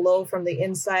creates this glow from the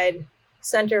inside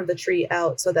center of the tree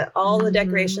out so that all the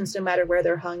decorations, no matter where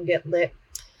they're hung, get lit.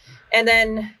 And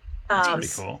then that's pretty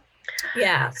cool.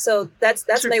 Yeah. So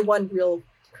that's my one real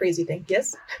crazy thing.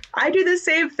 Yes? I do the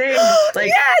same thing. Like,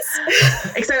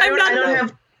 yes! Except I don't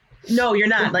have... No, you're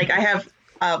not. Like, I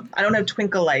don't have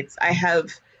twinkle lights. I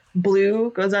have...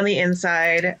 blue goes on the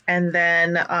inside, and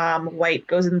then white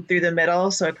goes in through the middle,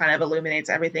 so it kind of illuminates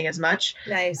everything as much.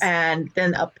 Nice. And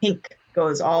then a pink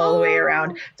goes all the way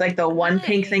around. It's like the one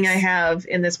pink thing I have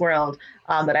in this world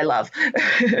that I love.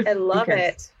 I love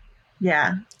it.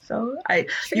 Yeah. So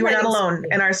you are not alone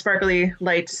in our sparkly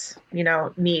lights,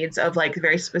 needs of like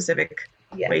very specific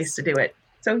ways to do it.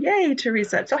 So yay,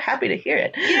 Teresa. I'm so happy to hear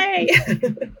it. Yay.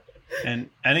 And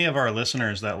any of our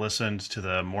listeners that listened to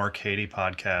the More Katie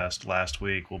podcast last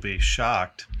week will be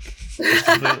shocked,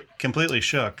 completely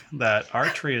shook, that our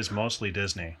tree is mostly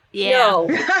Disney. Yeah. No.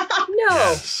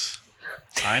 Yes.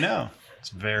 I know.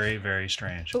 It's very, very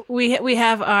strange. We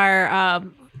have our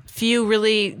few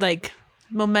really like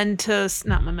momentous.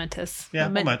 Like momentous.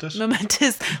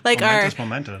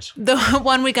 The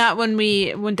one we got when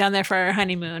we went down there for our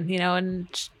honeymoon,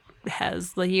 and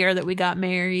has the year that we got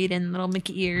married and little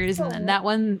Mickey ears, and then that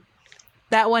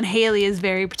one Haley is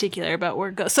very particular about where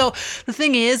it goes. So the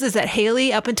thing is that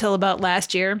Haley, up until about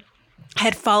last year,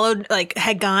 had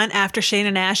gone after Shane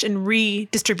and Ash and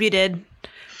redistributed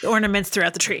ornaments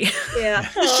throughout the tree. Yeah.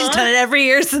 She's done it every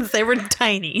year since they were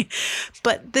tiny.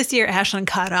 But this year, Ashlyn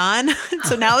caught on.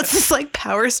 So now it's this like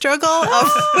power struggle of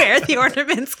where the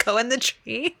ornaments go in the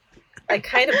tree. I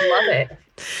kind of love it.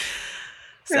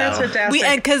 So That's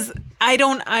fantastic. because I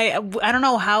don't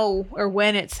know how or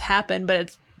when it's happened,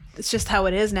 but it's just how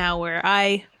it is now, where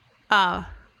I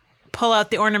pull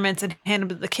out the ornaments and hand them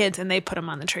to the kids, and they put them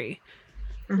on the tree.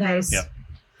 Nice. Yeah.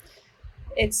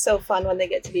 It's so fun when they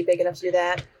get to be big enough to do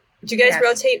that. Do you guys Yes.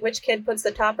 rotate which kid puts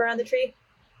the topper on the tree?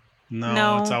 No,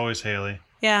 No. it's always Haley.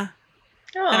 Yeah,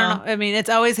 Aw. I don't know. I mean, it's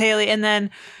always Haley, and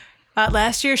then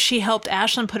last year she helped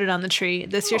Ashlyn put it on the tree.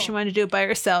 This year she wanted to do it by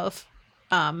herself.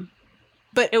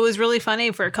 But it was really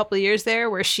funny for a couple of years there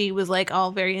where she was like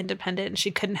all very independent and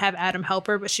she couldn't have Adam help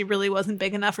her, but she really wasn't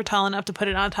big enough or tall enough to put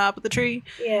it on top of the tree.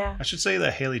 Yeah. I should say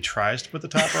that Haley tries to put the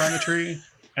topper on the tree,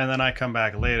 and then I come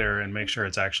back later and make sure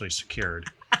it's actually secured.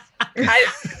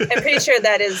 I'm pretty sure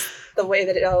that is the way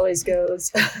that it always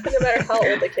goes, no matter how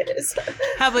old the kid is.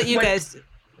 How about you What- guys?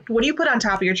 What do you put on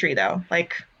top of your tree, though?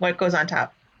 Like, what goes on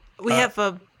top? We have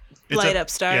a It's light a- up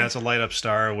star. Yeah, it's a light up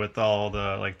star with all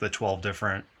the 12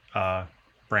 different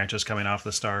branches coming off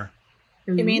the star.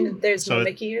 You mean there's So no it-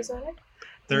 Mickey ears on it?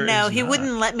 There No, is he not.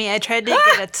 wouldn't let me. I tried to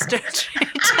get a star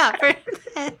topper.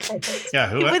 I think. Yeah,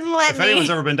 He wouldn't let if me. anyone's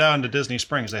ever been down to Disney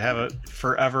Springs, they have a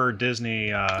Forever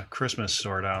Disney Christmas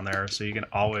store down there, so you can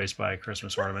always buy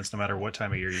Christmas ornaments no matter what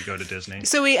time of year you go to Disney.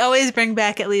 So we always bring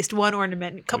back at least one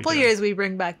ornament. A couple do. years we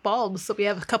bring back bulbs, so we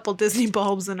have a couple Disney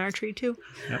bulbs in our tree too.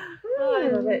 Oh, I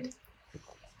love it.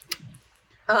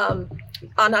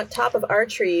 On top of our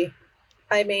tree,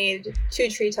 I made 2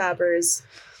 tree toppers.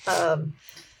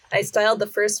 I styled the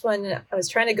first one. I was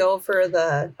trying to go for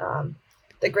the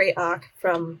Great Auk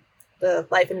from the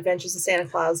Life and Adventures of Santa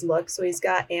Claus look. So he's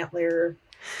got antler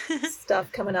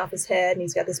stuff coming off his head, and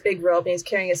he's got this big robe, and he's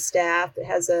carrying a staff that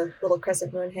has a little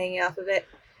crescent moon hanging off of it.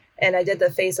 And I did the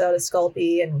face out of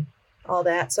Sculpey and all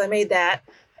that. So I made that,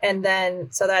 and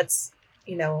then so that's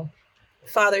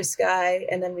Father Sky,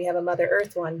 and then we have a Mother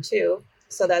Earth one too.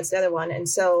 So that's the other one, and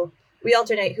so we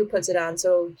alternate who puts it on.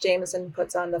 So Jameson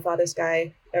puts on the Father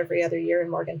Sky every other year,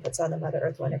 and Morgan puts on the Mother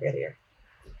Earth one every other year.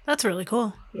 That's really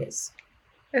cool. Yes.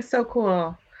 It's so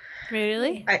cool.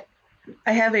 Really?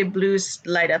 I have a blue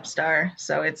light up star,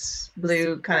 so it's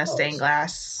blue kind of Oh. stained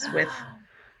glass with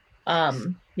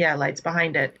lights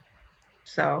behind it.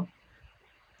 So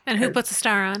And who puts a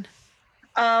star on?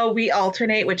 we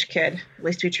alternate which kid. At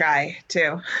least we try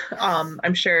to.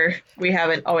 I'm sure we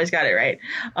haven't always got it right.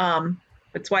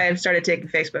 That's why I've started taking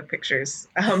Facebook pictures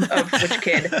of which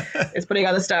kid is putting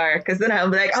on the star, because then I'll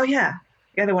be like, oh yeah,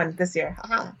 the other one this year.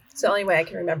 It's the only way I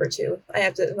can remember too. I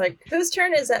have to whose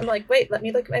turn is it? I'm like, wait, let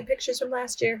me look at my pictures from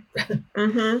last year.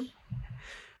 Mm-hmm.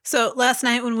 So last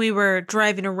night when we were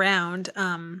driving around,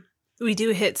 we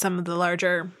do hit some of the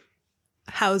larger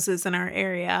houses in our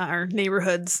area, our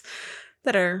neighborhoods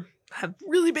that have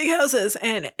really big houses,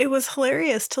 and it was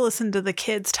hilarious to listen to the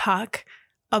kids talk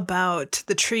about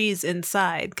the trees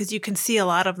inside, because you can see a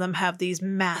lot of them have these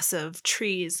massive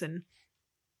trees. And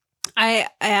I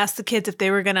asked the kids if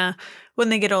they were gonna, when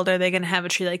they get older, are they gonna have a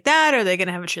tree like that? Are they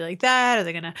gonna have a tree like that? Are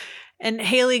they gonna? And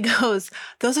Haley goes,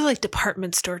 those are like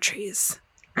department store trees.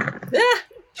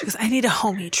 She goes, I need a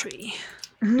homey tree.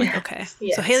 I'm like, okay.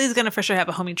 Yes. So Haley's going to for sure have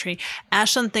a homey tree.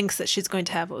 Ashlyn thinks that she's going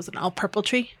to have, what was it, an all purple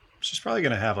tree? She's probably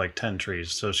going to have like 10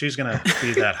 trees, so she's going to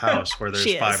be that house where there's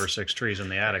She is. 5 or 6 trees in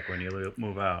the attic when you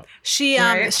move out. She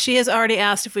Right. she has already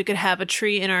asked if we could have a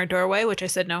tree in our doorway, which I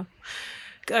said no.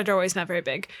 Our doorway's not very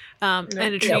big. And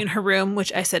a tree Nope. in her room,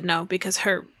 which I said no, because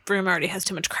her room already has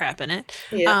too much crap in it.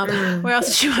 Yeah. Where else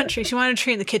did she want a tree? She wanted a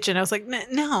tree in the kitchen. I was like,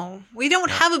 no, we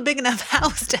don't have a big enough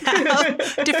house to have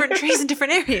different trees in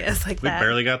different areas like We that.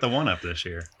 barely got the one up this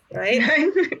year. Right?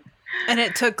 And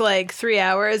it took like 3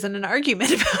 hours and an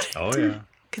argument about it. Oh, yeah.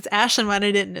 Because Ashlyn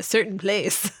wanted it in a certain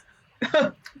place.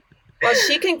 Well,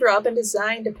 she can grow up and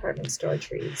design department store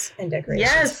trees and decorations.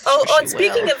 Yes. Oh, She and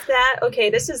speaking will. of that, okay,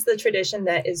 this is the tradition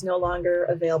that is no longer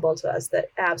available to us that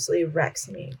absolutely wrecks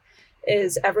me.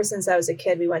 Is ever since I was a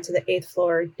kid, we went to the 8th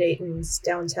floor Dayton's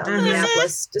downtown Mhm.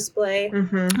 Minneapolis display.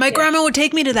 Mm-hmm. My Yeah. grandma would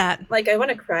take me to that. Like, I want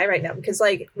to cry right now because,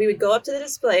 like, we would go up to the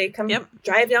display, Yep.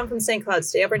 drive down from St. Cloud,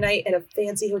 stay overnight at a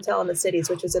fancy hotel in the cities,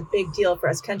 which was a big deal for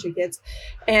us country kids.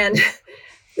 And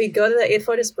we'd go to the 8th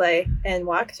floor display and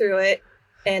walk through it.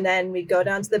 And then we'd go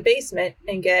down to the basement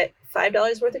and get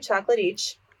 $5 worth of chocolate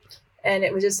each. And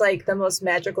it was just like the most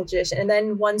magical dish. And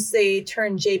then once they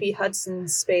turned JB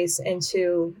Hudson's space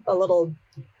into a little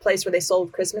place where they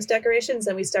sold Christmas decorations,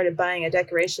 and we started buying a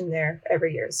decoration there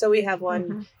every year. So we have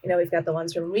one, Mhm. we've got the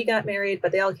ones from when we got married,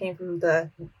 but they all came from the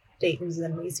Dayton's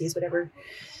and Macy's, whatever.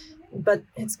 But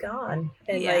it's gone.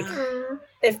 And like,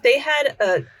 if they had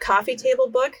a coffee table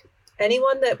book,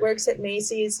 anyone that works at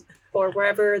Macy's or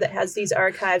wherever that has these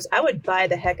archives, I would buy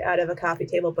the heck out of a coffee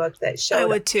table book that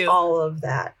showed all of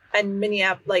that. And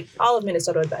Minneapolis, like all of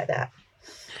Minnesota would buy that.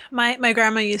 My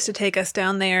grandma used to take us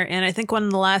down there, and I think one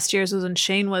of the last years was when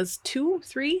Shane was 2,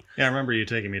 3. Yeah, I remember you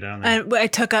taking me down there. And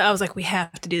I was like, we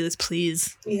have to do this,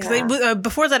 please. Yeah.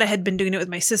 Before that, I had been doing it with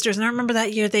my sisters, and I remember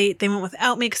that year they went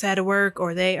without me because I had to work,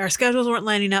 or our schedules weren't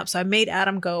lining up, so I made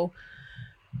Adam go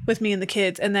with me and the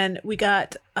kids, and then we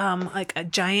got like a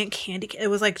giant candy. It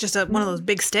was like just one of those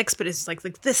big sticks, but it's like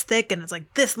this thick, and it's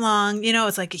like this long. You know,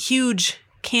 it's like a huge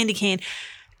candy cane,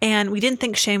 and we didn't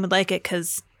think Shane would like it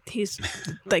because he's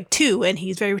like 2 and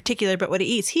he's very particular about what he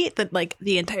eats. He ate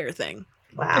the entire thing.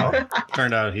 Wow.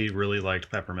 Turned out he really liked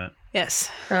peppermint. Yes.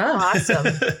 Oh,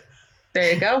 awesome.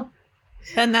 There you go.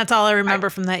 And that's all I remember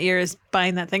from that year is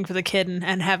buying that thing for the kid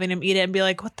and having him eat it and be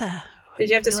like, what the? Did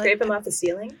you have to scrape him off the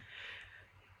ceiling?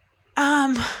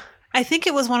 I think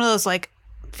it was one of those like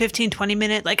 15, 20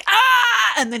 minute like,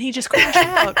 and then he just crashed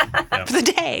out for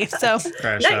the day. So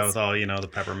crashed out with all, the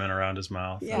peppermint around his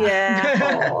mouth.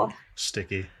 Yeah.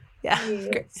 Sticky. Yeah.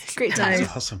 Great time.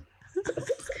 That's awesome.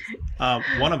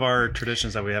 One of our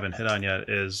traditions that we haven't hit on yet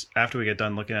is after we get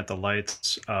done looking at the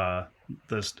lights,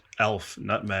 this elf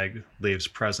Nutmeg leaves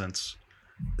presents.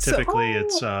 Typically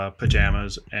it's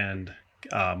pajamas and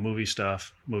movie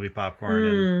stuff, movie popcorn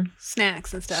and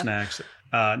snacks and stuff.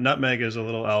 Nutmeg is a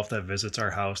little elf that visits our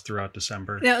house throughout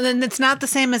December. No, then it's not the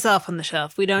same as Elf on the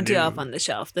Shelf. We don't do Elf on the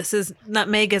Shelf.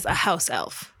 Nutmeg is a house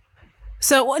elf.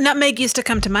 So Nutmeg used to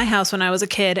come to my house when I was a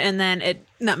kid, and then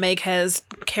Nutmeg has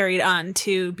carried on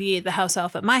to be the house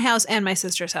elf at my house and my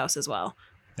sister's house as well.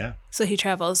 Yeah. So he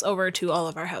travels over to all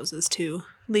of our houses to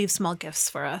leave small gifts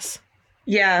for us.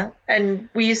 Yeah, and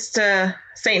St.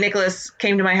 Nicholas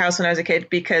came to my house when I was a kid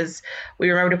because we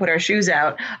remembered to put our shoes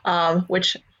out,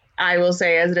 which I will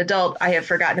say as an adult, I have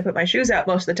forgotten to put my shoes out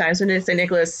most of the time. So St.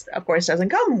 Nicholas, of course, doesn't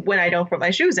come when I don't put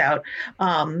my shoes out,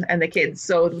 and the kids.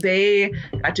 So they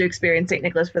got to experience St.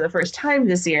 Nicholas for the first time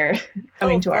this year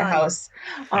coming to our house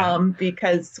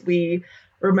because we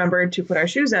remembered to put our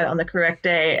shoes out on the correct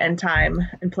day and time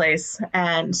and place.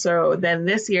 And so then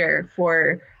this year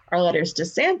for our letters to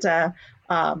Santa,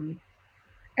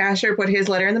 Asher put his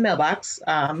letter in the mailbox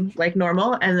like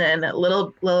normal, and then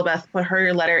little Lilibeth put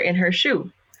her letter in her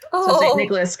shoe. So St.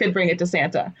 Nicholas could bring it to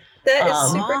Santa. That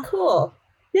is super cool.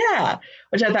 Yeah,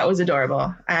 which I thought was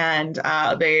adorable. And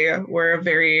they were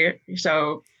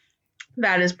so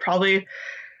that is probably,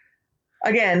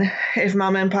 again, if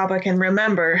Mama and Papa can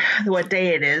remember what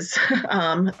day it is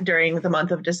during the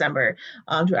month of December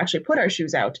to actually put our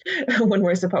shoes out when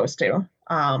we're supposed to,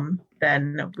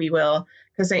 then we will,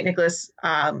 because St. Nicholas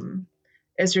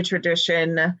is your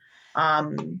tradition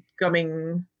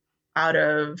coming out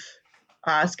of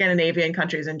Scandinavian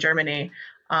countries and Germany.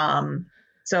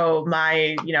 So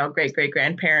my,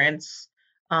 great-great-grandparents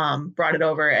brought it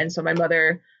over. And so my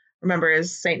mother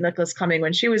remembers St. Nicholas coming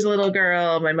when she was a little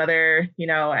girl. My mother,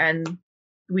 and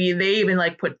they even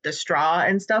put the straw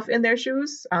and stuff in their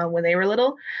shoes when they were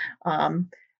little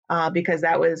because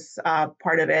that was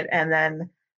part of it. And then,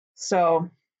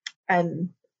 and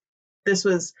this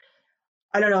was,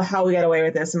 I don't know how we got away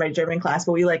with this in my German class,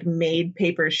 but we made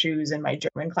paper shoes in my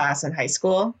German class in high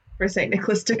school for St.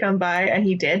 Nicholas to come by, and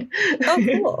he did. Oh,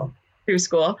 cool. Through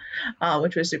school,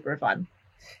 which was super fun.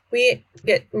 We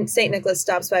get St. Nicholas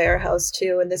stops by our house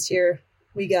too, and this year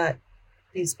we got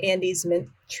these Andes mint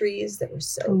trees that were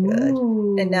so good.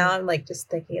 And now I'm just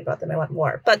thinking about them. I want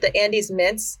more. But the Andes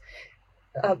mints,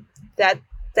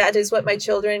 that is what my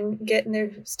children get in their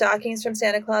stockings from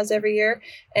Santa Claus every year.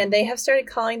 And they have started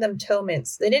calling them toe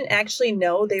mints. They didn't actually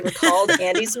know they were called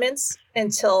Andes mints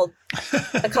until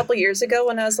a couple years ago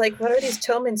when I was like, what are these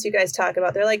toe mints you guys talk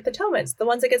about? They're like, the toe mints, the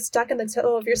ones that get stuck in the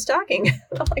toe of your stocking.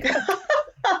 I'm like,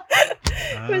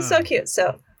 it was so cute.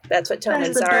 So that's what toe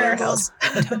mints are in our house.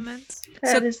 Toe mints.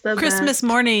 So Christmas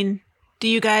morning, do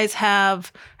you guys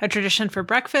have a tradition for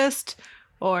breakfast,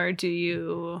 or do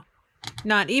you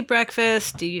not eat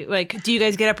breakfast? Do you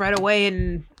guys get up right away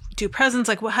and do presents?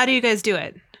 How do you guys do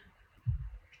it?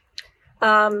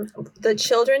 The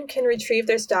children can retrieve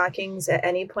their stockings at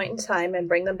any point in time and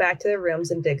bring them back to their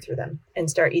rooms and dig through them and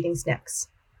start eating snacks.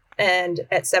 And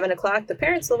at 7:00, the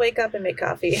parents will wake up and make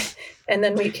coffee, and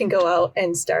then we can go out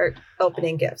and start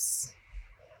opening gifts.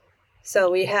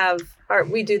 So we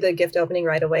do the gift opening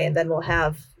right away, and then we'll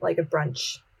have a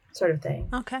brunch sort of thing.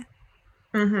 Okay.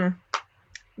 Mm-hmm.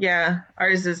 Yeah,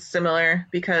 ours is similar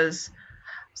because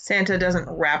Santa doesn't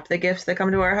wrap the gifts that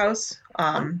come to our house.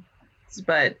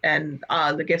 gifts, and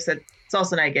the gifts that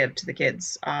Salsa and I give to the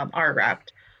kids are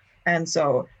wrapped. And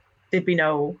so there'd be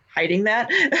no hiding that.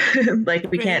 Like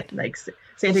we can't, like,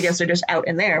 Santa gifts are just out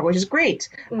in there, which is great.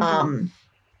 Mm-hmm.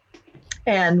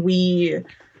 And we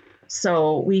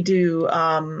do,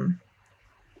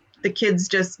 the kids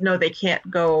just know they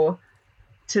can't go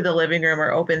to the living room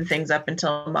or open things up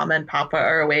until Mama and Papa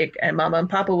are awake, and Mama and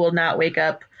Papa will not wake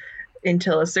up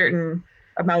until a certain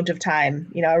amount of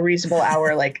time, a reasonable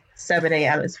hour, like 7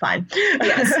 a.m. is fine.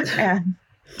 Yes.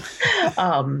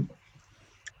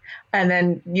 And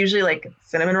then usually like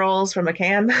cinnamon rolls from a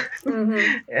can,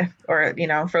 mm-hmm.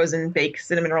 or, frozen baked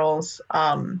cinnamon rolls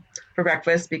for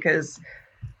breakfast, because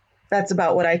that's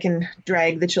about what I can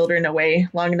drag the children away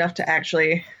long enough to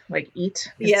actually like eat,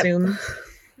 consume.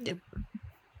 Yep.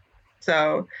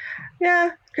 So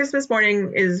yeah, Christmas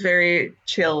morning is very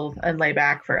chill and laid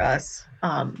back for us.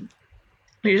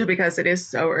 Usually because it is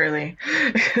so early.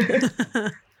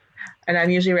 And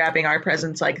I'm usually wrapping our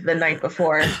presents like the night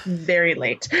before, very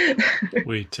late.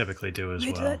 We typically do as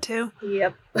well. We do that too.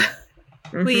 Yep.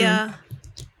 Mm-hmm. We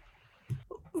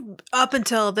up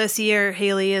until this year,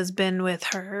 Haley has been with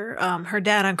her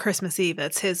dad on Christmas Eve.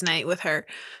 That's his night with her.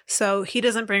 So he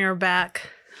doesn't bring her back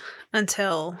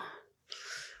until,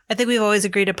 I think we've always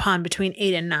agreed upon between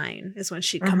 8 and 9 is when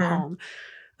she'd come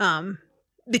mm-hmm. home.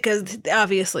 Because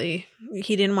obviously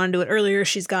he didn't want to do it earlier.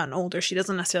 She's gotten older. She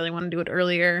doesn't necessarily want to do it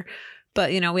earlier.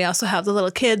 But, we also have the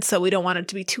little kids, so we don't want it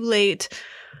to be too late.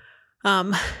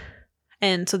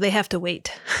 And so they have to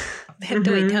wait. They have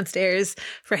mm-hmm. to wait downstairs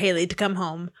for Haley to come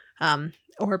home,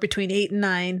 or between 8 and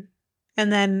 9.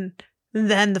 And then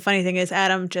the funny thing is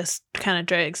Adam just kind of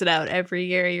drags it out every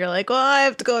year. You're like, well, I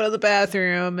have to go to the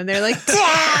bathroom. And they're like,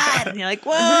 Dad! And you're like,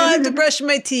 well, I have to brush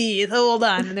my teeth. Hold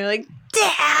on. And they're like,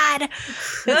 Dad!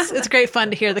 It's great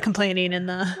fun to hear the complaining and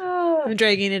the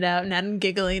dragging it out and Adam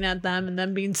giggling at them and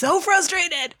them being so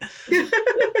frustrated.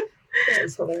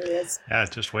 That's hilarious. Yeah,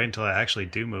 just wait until I actually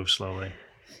do move slowly.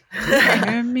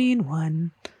 You're a mean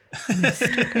one,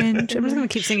 Mr. Grinch. I'm just going to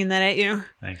keep singing that at you.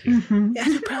 Thank you. Mm-hmm. Yeah,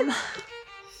 no problem.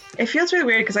 It feels really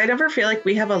weird because I never feel like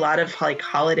we have a lot of like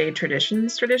holiday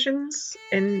traditions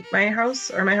in my house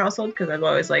or my household, because we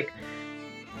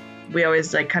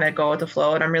always like kind of go with the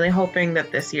flow, and I'm really hoping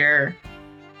that this year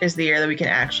is the year that we can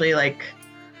actually like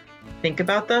think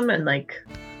about them and like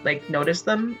notice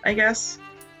them, I guess.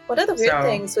 One of the weird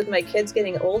things with my kids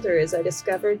getting older is I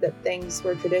discovered that things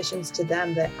were traditions to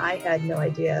them that I had no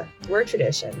idea were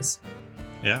traditions.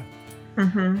 Yeah.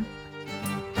 Mm-hmm.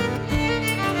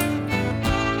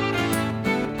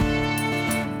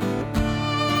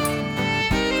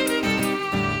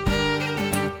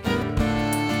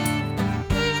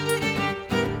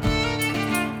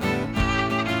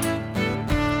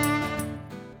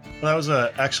 Well, that was an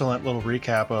excellent little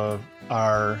recap of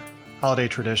our holiday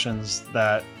traditions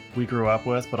that we grew up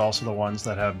with, but also the ones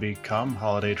that have become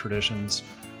holiday traditions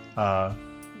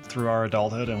through our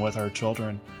adulthood and with our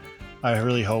children. I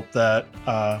really hope that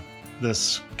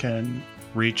this can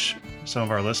reach some of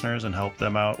our listeners and help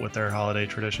them out with their holiday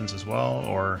traditions as well,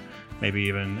 or maybe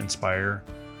even inspire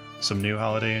some new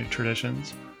holiday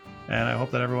traditions. And I hope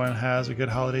that everyone has a good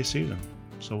holiday season.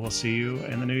 So we'll see you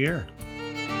in the new year.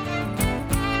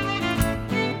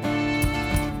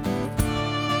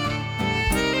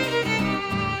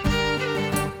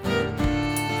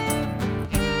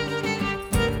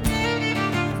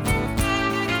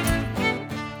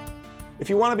 If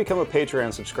you want to become a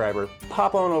Patreon subscriber,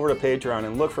 pop on over to Patreon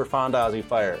and look for Fondazi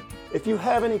Fire. If you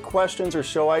have any questions or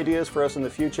show ideas for us in the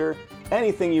future,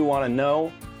 anything you want to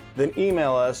know, then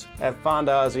email us at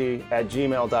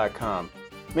fondazi@gmail.com.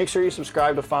 Make sure you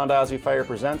subscribe to Fondazi Fire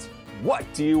Presents What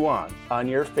Do You Want on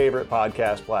your favorite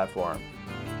podcast platform.